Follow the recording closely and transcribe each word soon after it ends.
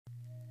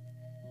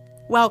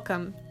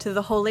Welcome to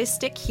the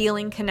Holistic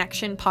Healing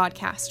Connection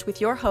podcast with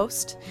your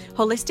host,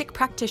 holistic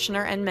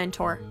practitioner and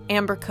mentor,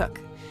 Amber Cook.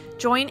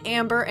 Join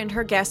Amber and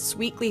her guests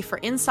weekly for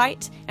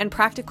insight and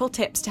practical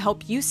tips to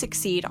help you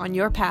succeed on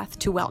your path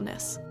to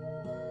wellness.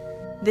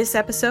 This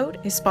episode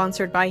is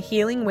sponsored by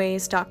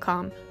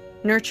HealingWays.com,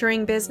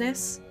 nurturing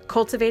business,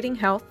 cultivating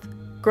health,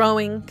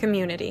 growing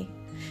community.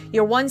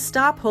 Your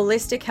one-stop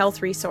holistic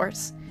health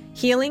resource,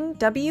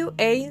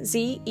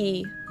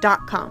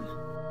 HealingWaze.com.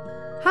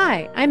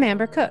 Hi, I'm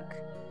Amber Cook.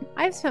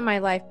 I've spent my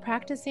life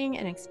practicing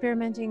and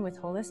experimenting with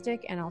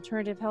holistic and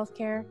alternative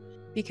healthcare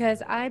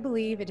because I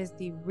believe it is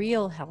the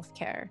real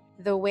healthcare,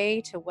 the way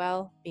to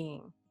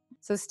well-being.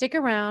 So stick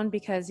around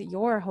because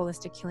your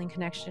holistic healing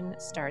connection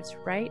starts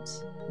right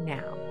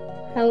now.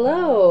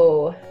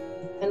 Hello,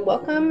 and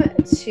welcome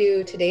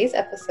to today's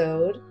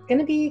episode. It's going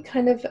to be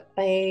kind of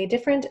a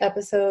different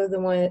episode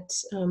than what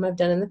I've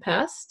done in the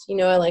past. You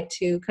know, I like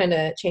to kind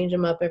of change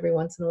them up every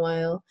once in a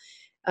while.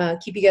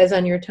 Keep you guys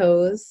on your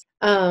toes.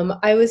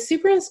 I was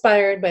super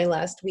inspired by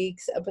last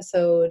week's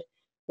episode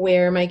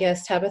where my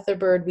guest Tabitha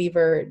Bird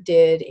Weaver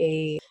did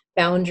a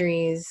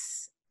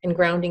boundaries and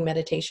grounding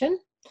meditation.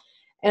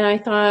 And I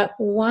thought,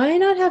 why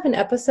not have an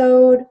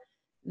episode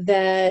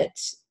that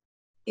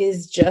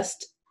is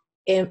just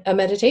a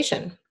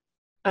meditation?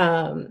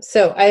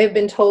 So I have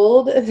been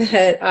told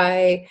that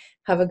I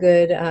have a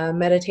good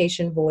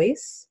meditation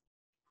voice.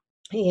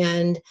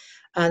 And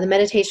the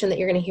meditation that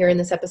you're going to hear in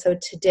this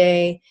episode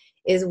today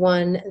is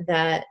one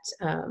that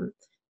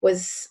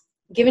was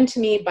given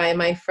to me by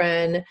my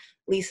friend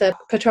Lisa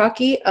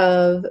Petrocchi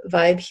of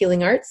Vibe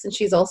Healing Arts, and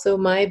she's also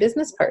my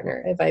business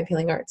partner at Vibe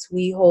Healing Arts.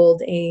 We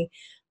hold a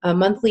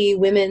monthly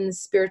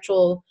women's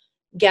spiritual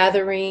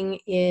gathering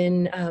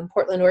in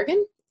Portland,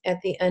 Oregon at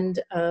the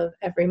end of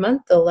every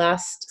month, the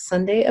last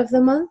Sunday of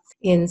the month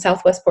in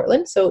Southwest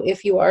Portland. So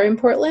if you are in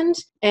Portland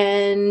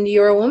and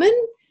you're a woman,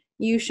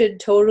 you should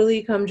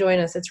totally come join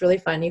us. It's really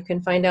fun. You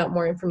can find out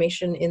more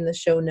information in the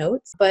show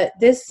notes. But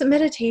this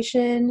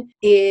meditation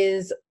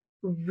is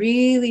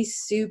really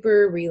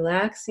super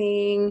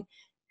relaxing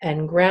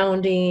and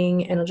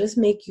grounding, and it'll just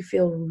make you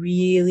feel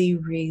really,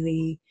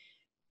 really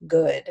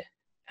good.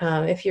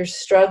 If you're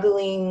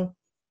struggling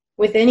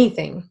with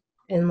anything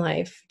in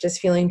life, just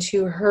feeling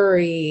too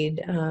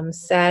hurried,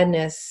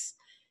 sadness,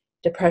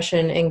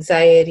 depression,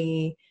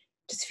 anxiety,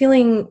 just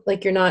feeling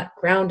like you're not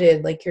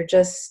grounded, like you're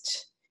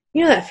just...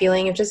 You know that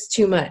feeling of just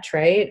too much,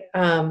 right?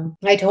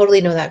 I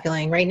totally know that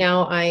feeling. Right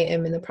now, I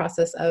am in the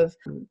process of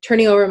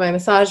turning over my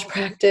massage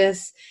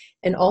practice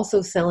and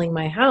also selling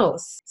my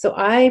house. So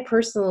I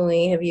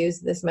personally have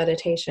used this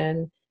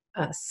meditation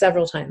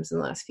several times in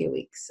the last few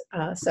weeks.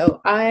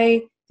 So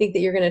I think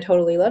that you're going to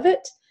totally love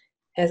it,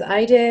 as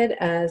I did,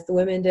 as the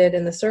women did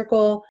in the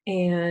circle.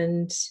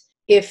 And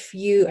I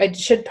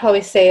should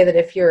probably say that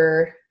if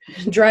you're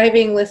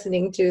driving,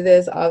 listening to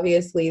this,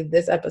 obviously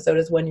this episode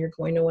is one you're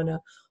going to want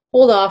to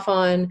hold off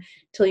on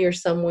till you're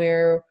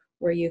somewhere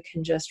where you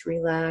can just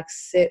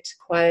relax, sit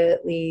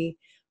quietly,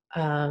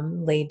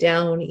 lay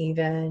down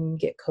even,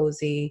 get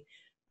cozy.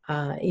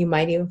 You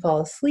might even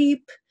fall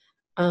asleep,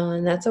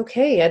 and that's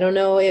okay. I don't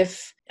know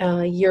if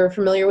you're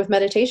familiar with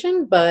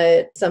meditation,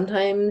 but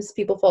sometimes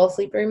people fall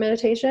asleep during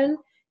meditation,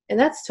 and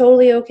that's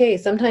totally okay.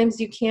 Sometimes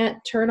you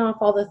can't turn off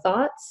all the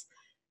thoughts,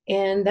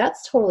 and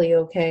that's totally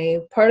okay.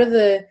 Part of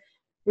the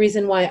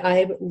reason why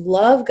I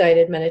love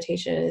guided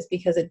meditation is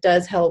because it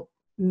does help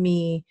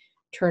me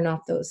turn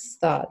off those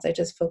thoughts. I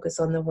just focus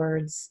on the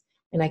words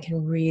and I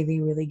can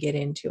really, really get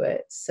into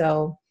it.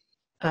 So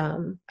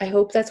I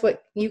hope that's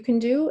what you can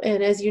do.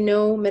 And as you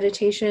know,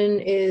 meditation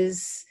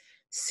is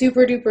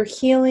super duper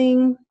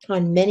healing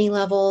on many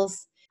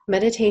levels.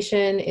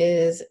 Meditation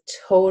is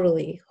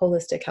totally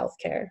holistic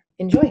healthcare.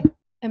 Enjoy.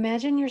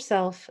 Imagine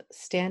yourself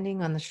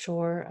standing on the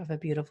shore of a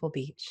beautiful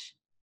beach.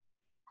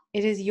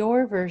 It is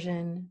your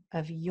version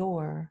of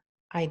your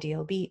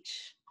ideal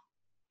beach.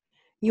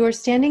 You are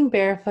standing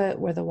barefoot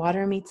where the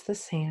water meets the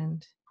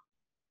sand.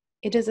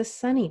 It is a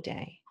sunny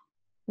day,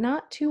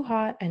 not too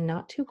hot and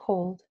not too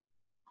cold.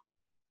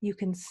 You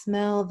can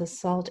smell the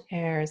salt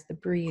air as the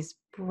breeze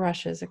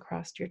brushes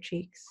across your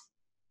cheeks.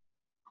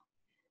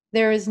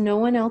 There is no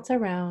one else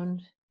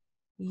around.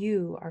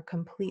 You are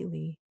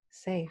completely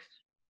safe.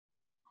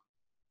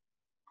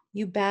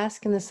 You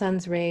bask in the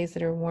sun's rays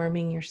that are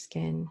warming your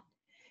skin.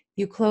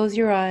 You close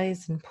your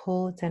eyes and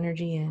pull its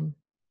energy in.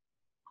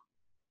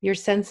 Your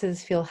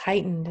senses feel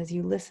heightened as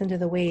you listen to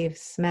the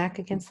waves smack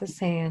against the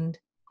sand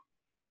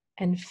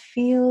and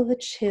feel the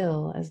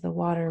chill as the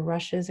water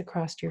rushes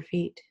across your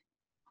feet.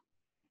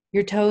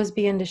 Your toes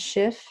begin to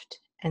shift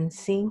and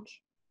sink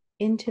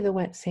into the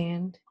wet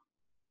sand.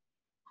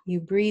 You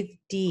breathe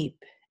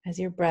deep as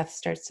your breath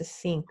starts to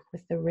sync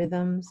with the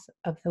rhythms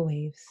of the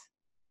waves.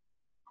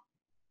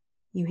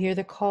 You hear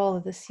the call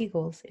of the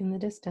seagulls in the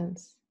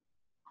distance.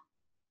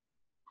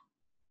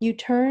 You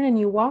turn and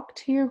you walk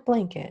to your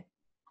blanket.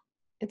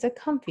 It's a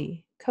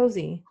comfy,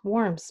 cozy,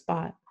 warm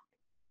spot.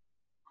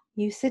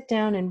 You sit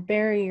down and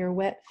bury your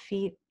wet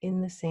feet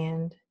in the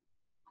sand.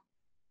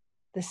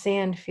 The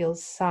sand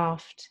feels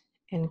soft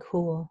and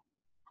cool.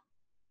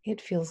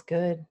 It feels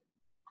good.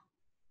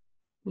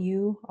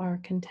 You are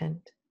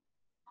content.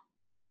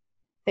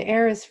 The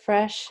air is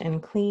fresh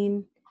and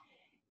clean.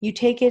 You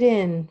take it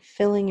in,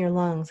 filling your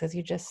lungs as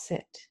you just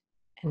sit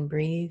and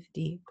breathe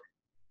deep.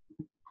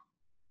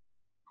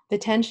 The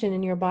tension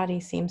in your body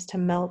seems to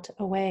melt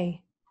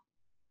away.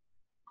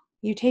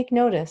 You take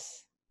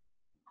notice.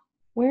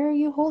 Where are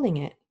you holding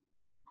it?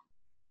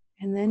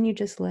 And then you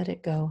just let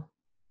it go.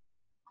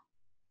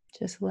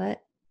 Just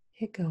let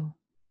it go.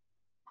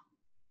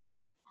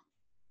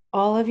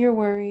 All of your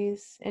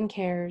worries and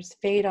cares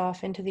fade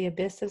off into the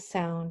abyss of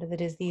sound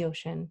that is the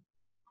ocean.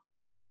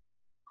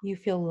 You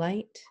feel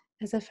light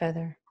as a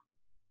feather.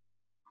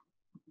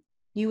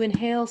 You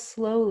inhale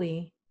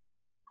slowly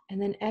and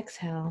then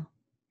exhale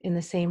in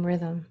the same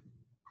rhythm.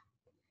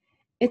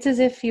 It's as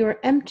if you are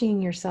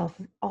emptying yourself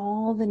of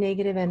all the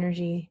negative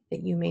energy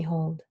that you may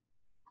hold.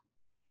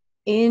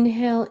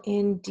 Inhale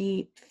in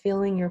deep,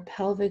 filling your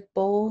pelvic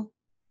bowl,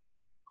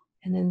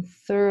 and then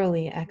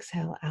thoroughly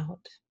exhale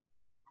out.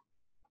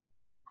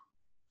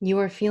 You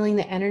are feeling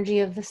the energy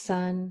of the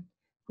sun,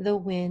 the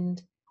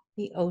wind,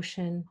 the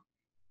ocean,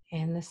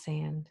 and the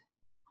sand.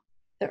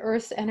 The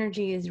earth's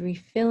energy is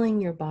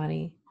refilling your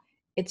body.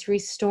 It's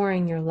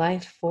restoring your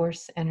life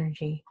force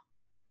energy.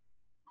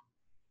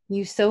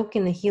 You soak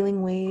in the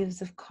healing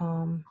waves of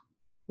calm,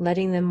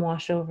 letting them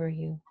wash over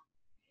you,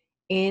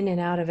 in and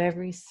out of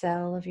every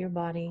cell of your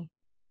body.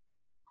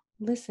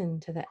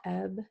 Listen to the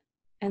ebb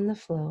and the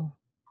flow.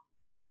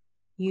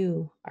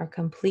 You are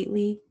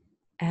completely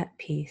at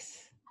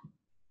peace.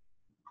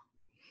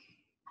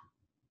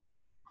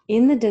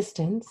 In the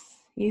distance,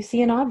 you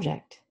see an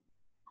object.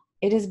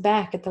 It is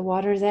back at the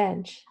water's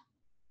edge.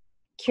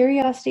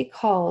 Curiosity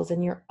calls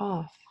and you're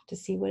off to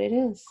see what it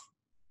is.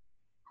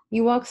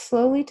 You walk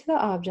slowly to the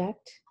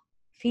object,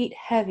 feet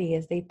heavy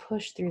as they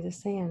push through the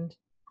sand.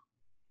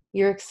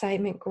 Your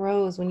excitement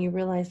grows when you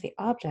realize the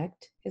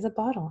object is a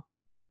bottle.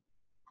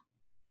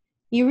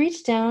 You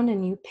reach down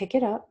and you pick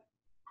it up.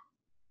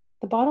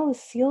 The bottle is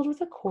sealed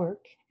with a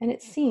cork, and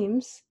it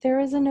seems there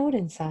is a note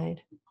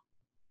inside.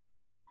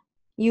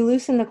 You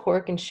loosen the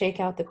cork and shake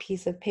out the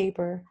piece of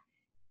paper.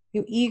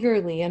 You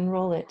eagerly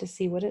unroll it to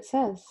see what it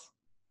says.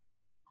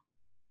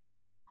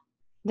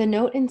 The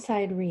note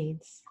inside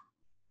reads,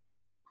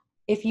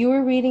 "If you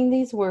are reading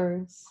these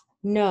words,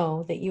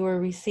 know that you are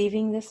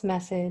receiving this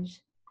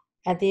message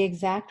at the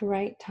exact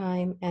right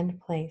time and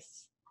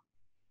place.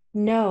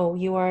 Know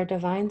you are a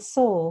divine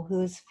soul who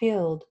is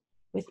filled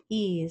with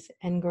ease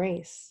and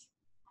grace.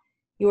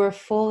 You are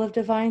full of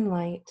divine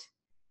light,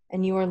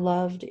 and you are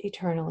loved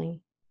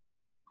eternally.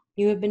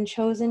 You have been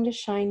chosen to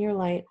shine your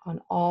light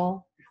on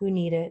all who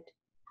need it,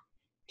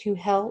 to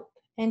help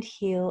and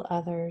heal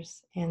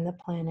others and the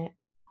planet.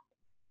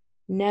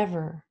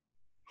 Never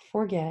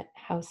forget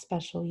how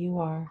special you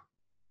are."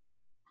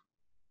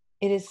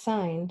 It is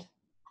signed,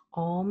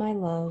 "All My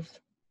Love,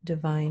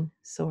 Divine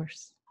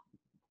Source."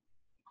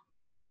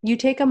 You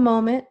take a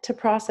moment to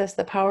process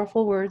the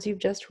powerful words you've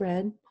just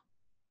read,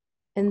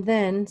 and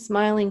then,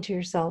 smiling to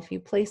yourself,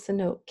 you place the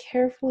note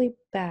carefully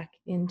back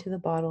into the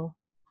bottle.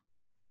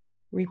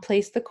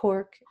 Replace the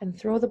cork and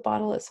throw the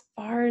bottle as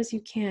far as you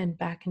can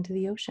back into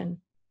the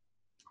ocean.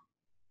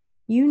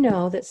 You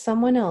know that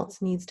someone else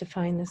needs to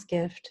find this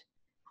gift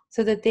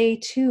so that they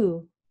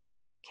too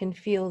can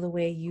feel the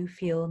way you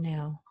feel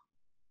now.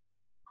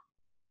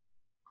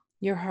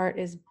 Your heart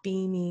is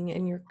beaming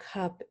and your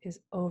cup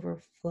is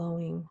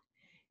overflowing.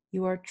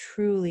 You are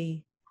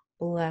truly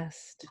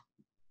blessed.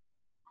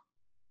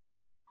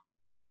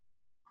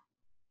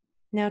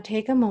 Now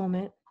take a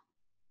moment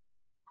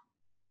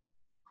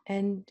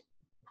and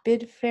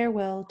bid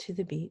farewell to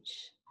the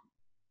beach.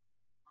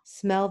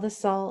 Smell the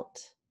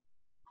salt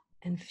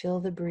and feel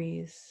the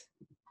breeze.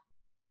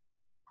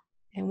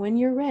 And when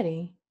you're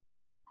ready,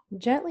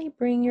 gently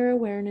bring your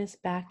awareness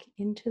back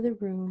into the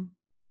room.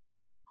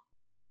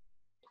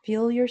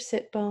 Feel your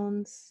sit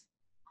bones,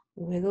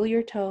 wiggle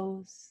your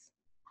toes,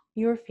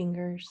 your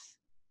fingers.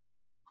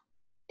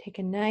 Take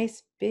a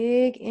nice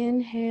big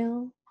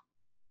inhale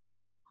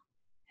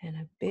and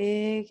a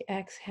big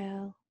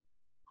exhale.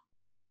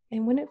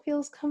 And when it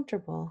feels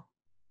comfortable,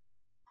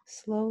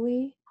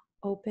 slowly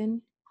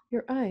open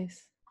your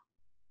eyes.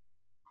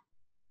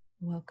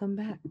 Welcome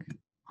back.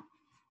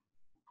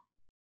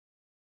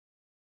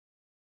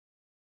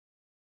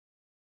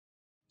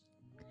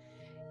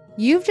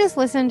 You've just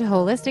listened to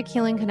Holistic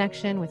Healing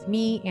Connection with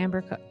me,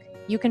 Amber Cook.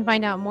 You can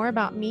find out more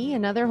about me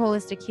and other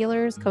holistic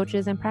healers,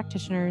 coaches, and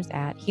practitioners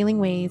at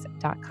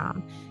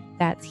healingwaze.com.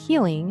 That's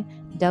healing,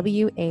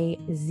 WAZE.com,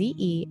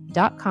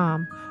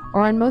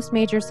 or on most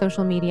major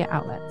social media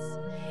outlets.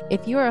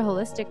 If you are a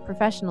holistic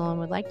professional and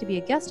would like to be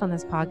a guest on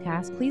this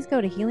podcast, please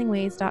go to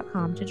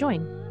healingwaze.com to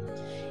join.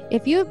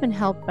 If you have been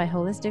helped by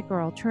holistic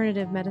or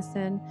alternative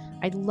medicine,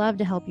 I'd love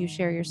to help you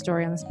share your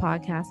story on this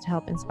podcast to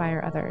help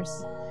inspire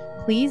others.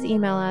 Please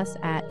email us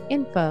at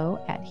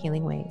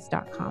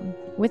info@healingwaze.com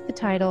with the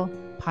title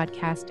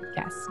Podcast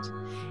Guest.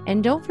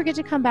 And don't forget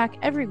to come back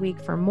every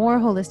week for more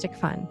holistic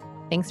fun.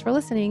 Thanks for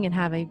listening and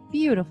have a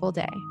beautiful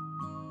day.